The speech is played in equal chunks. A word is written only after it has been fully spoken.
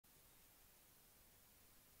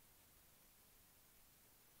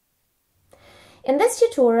In this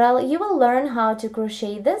tutorial, you will learn how to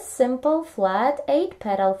crochet this simple flat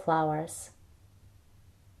 8-petal flowers.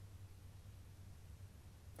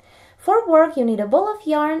 For work, you need a ball of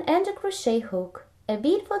yarn and a crochet hook, a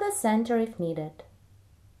bead for the center if needed.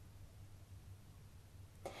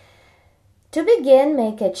 To begin,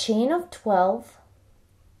 make a chain of 12.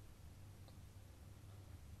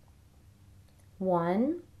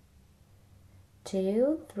 1,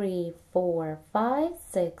 2, 3, 4, 5,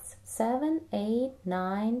 6, 7, 8,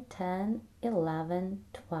 9, 10, 11,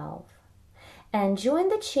 12. And join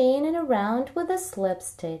the chain in a round with a slip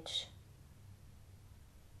stitch.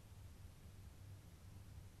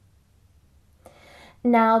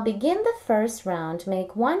 Now begin the first round.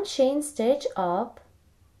 Make 1 chain stitch up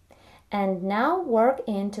and now work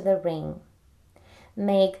into the ring.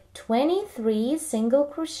 Make 23 single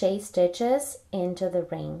crochet stitches into the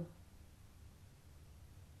ring.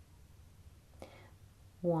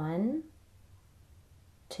 1,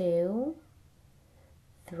 2,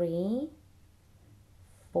 3,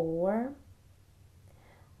 4,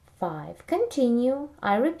 5. Continue.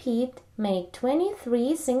 I repeat, make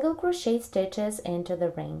 23 single crochet stitches into the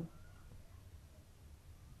ring.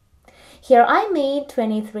 Here I made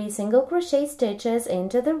 23 single crochet stitches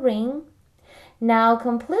into the ring. Now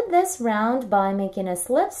complete this round by making a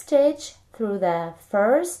slip stitch through the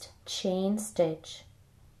first chain stitch.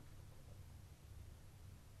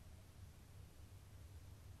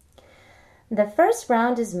 The first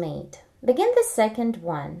round is made. Begin the second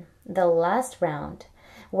one, the last round,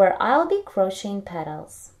 where I'll be crocheting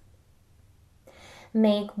petals.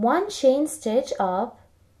 Make 1 chain stitch up,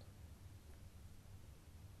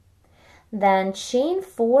 then chain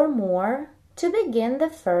 4 more to begin the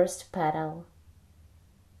first petal.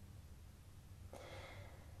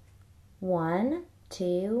 1,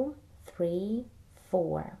 2, 3,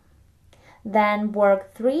 4. Then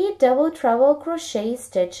work 3 double treble crochet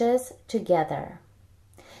stitches together.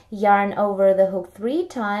 Yarn over the hook 3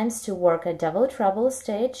 times to work a double treble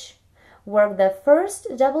stitch. Work the first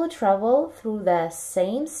double treble through the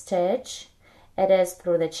same stitch. It is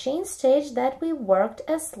through the chain stitch that we worked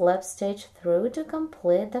a slip stitch through to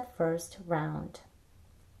complete the first round.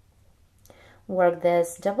 Work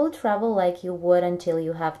this double treble like you would until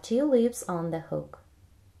you have 2 loops on the hook.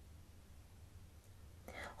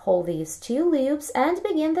 Hold these 2 loops and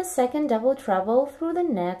begin the second double treble through the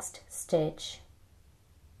next stitch.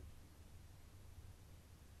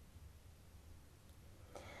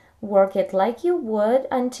 Work it like you would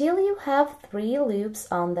until you have 3 loops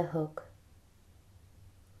on the hook.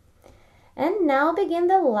 And now begin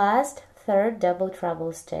the last third double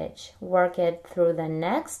treble stitch. Work it through the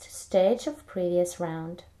next stitch of previous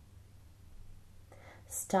round.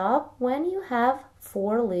 Stop when you have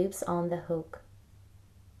 4 loops on the hook.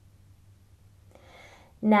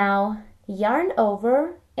 Now yarn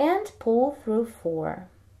over and pull through 4.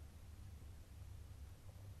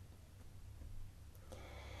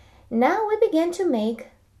 Now we begin to make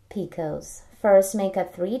picots. First make a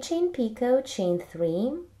 3 chain picot, chain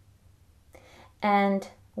 3, and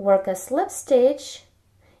work a slip stitch,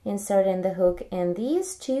 inserting the hook in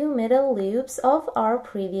these 2 middle loops of our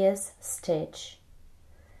previous stitch.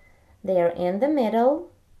 They are in the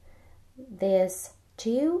middle. These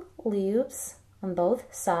 2 loops on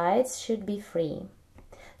both sides should be free.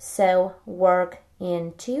 So work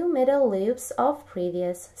in 2 middle loops of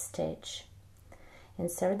previous stitch.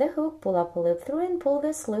 Insert the hook, pull up a loop through and pull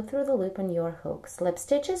this loop through the loop on your hook. Slip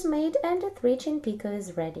stitch is made and a 3 chain picot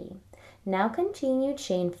is ready. Now continue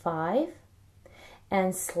chain 5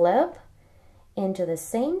 and slip into the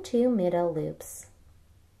same 2 middle loops.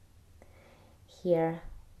 Here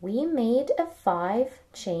we made a 5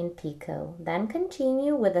 chain picot. Then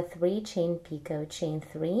continue with a 3 chain picot, chain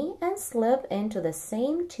 3 and slip into the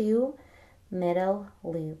same 2 middle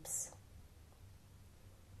loops.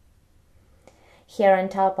 Here on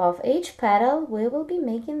top of each petal, we will be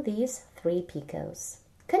making these 3 picots.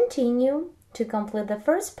 Continue to complete the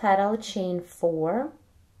first petal, chain 4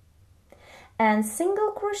 and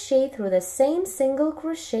single crochet through the same single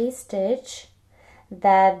crochet stitch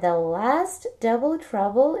that the last double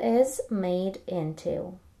treble is made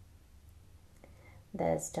into.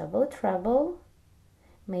 This double treble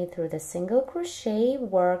made through the single crochet,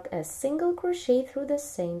 work a single crochet through the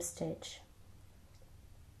same stitch.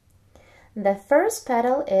 The first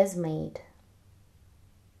petal is made.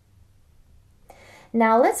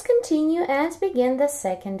 Now let's continue and begin the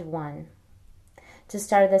second one. To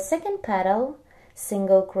start the second petal,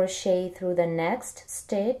 single crochet through the next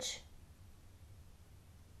stitch,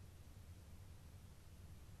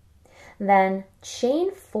 then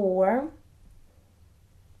chain 4,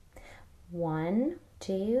 1,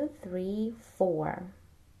 2, 3, 4.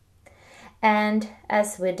 And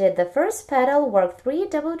as we did the first petal, work 3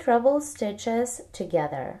 double treble stitches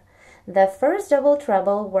together. The first double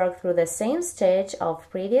treble work through the same stitch of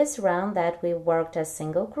previous round that we worked a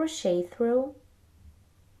single crochet through.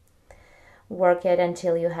 Work it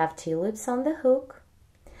until you have 2 loops on the hook.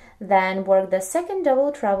 Then work the second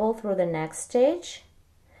double treble through the next stitch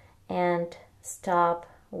and stop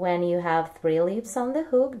when you have 3 loops on the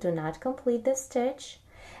hook. Do not complete the stitch.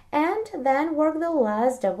 And then work the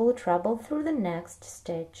last double treble through the next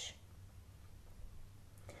stitch.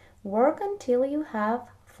 Work until you have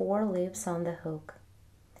 4 loops on the hook.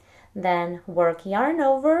 Then work yarn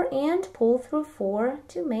over and pull through 4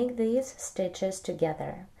 to make these stitches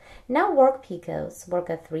together. Now work picots. Work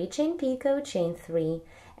a 3 chain picot, chain 3,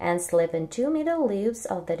 and slip in 2 middle loops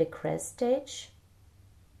of the decrease stitch.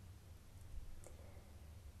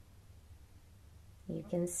 You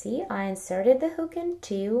can see I inserted the hook in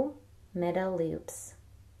 2 middle loops.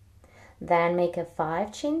 Then make a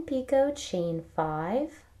 5 chain picot, chain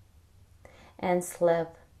 5, and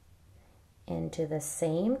slip into the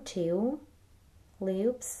same 2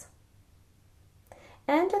 loops,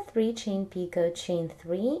 and a 3 chain picot, chain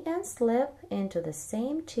 3, and slip into the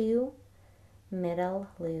same 2 middle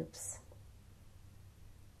loops.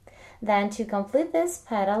 Then to complete this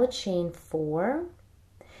petal, chain 4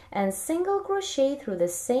 and single crochet through the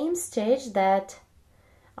same stitch that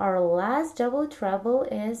our last double treble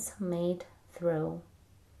is made through.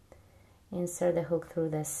 Insert the hook through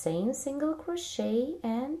the same single crochet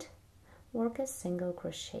and work a single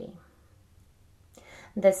crochet.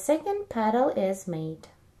 The second petal is made.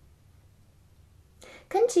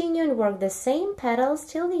 Continue and work the same petals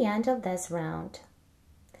till the end of this round.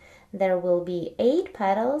 There will be 8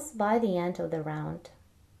 petals by the end of the round.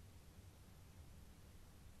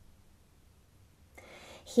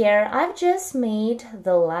 Here I've just made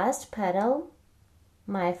the last petal.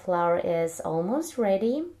 My flower is almost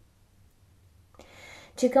ready.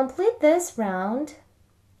 To complete this round,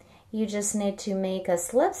 you just need to make a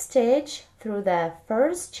slip stitch through the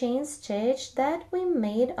first chain stitch that we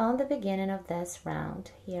made on the beginning of this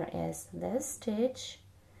round. Here is this stitch.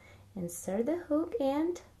 Insert the hook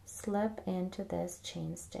and slip into this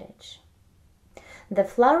chain stitch. The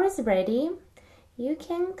flower is ready. You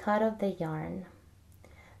can cut off the yarn.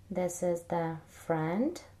 This is the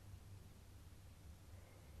front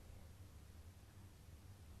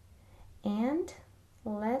and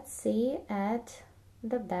let's see at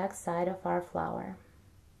the back side of our flower.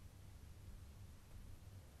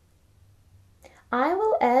 I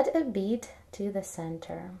will add a bead to the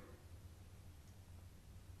center.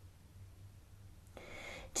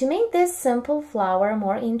 To make this simple flower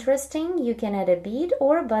more interesting, you can add a bead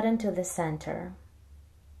or a button to the center.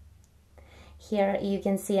 Here you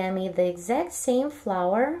can see I made the exact same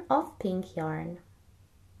flower of pink yarn.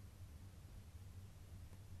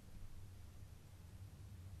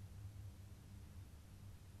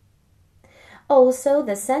 Also,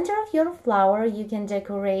 the center of your flower you can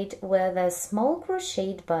decorate with a small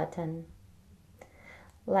crocheted button,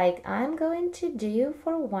 like I'm going to do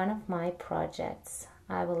for one of my projects.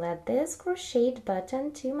 I will add this crocheted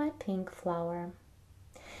button to my pink flower.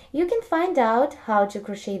 You can find out how to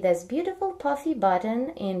crochet this beautiful puffy button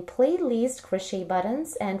in playlist Crochet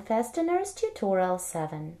Buttons and Fasteners Tutorial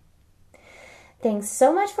 7. Thanks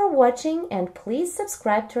so much for watching and please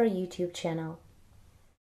subscribe to our YouTube channel.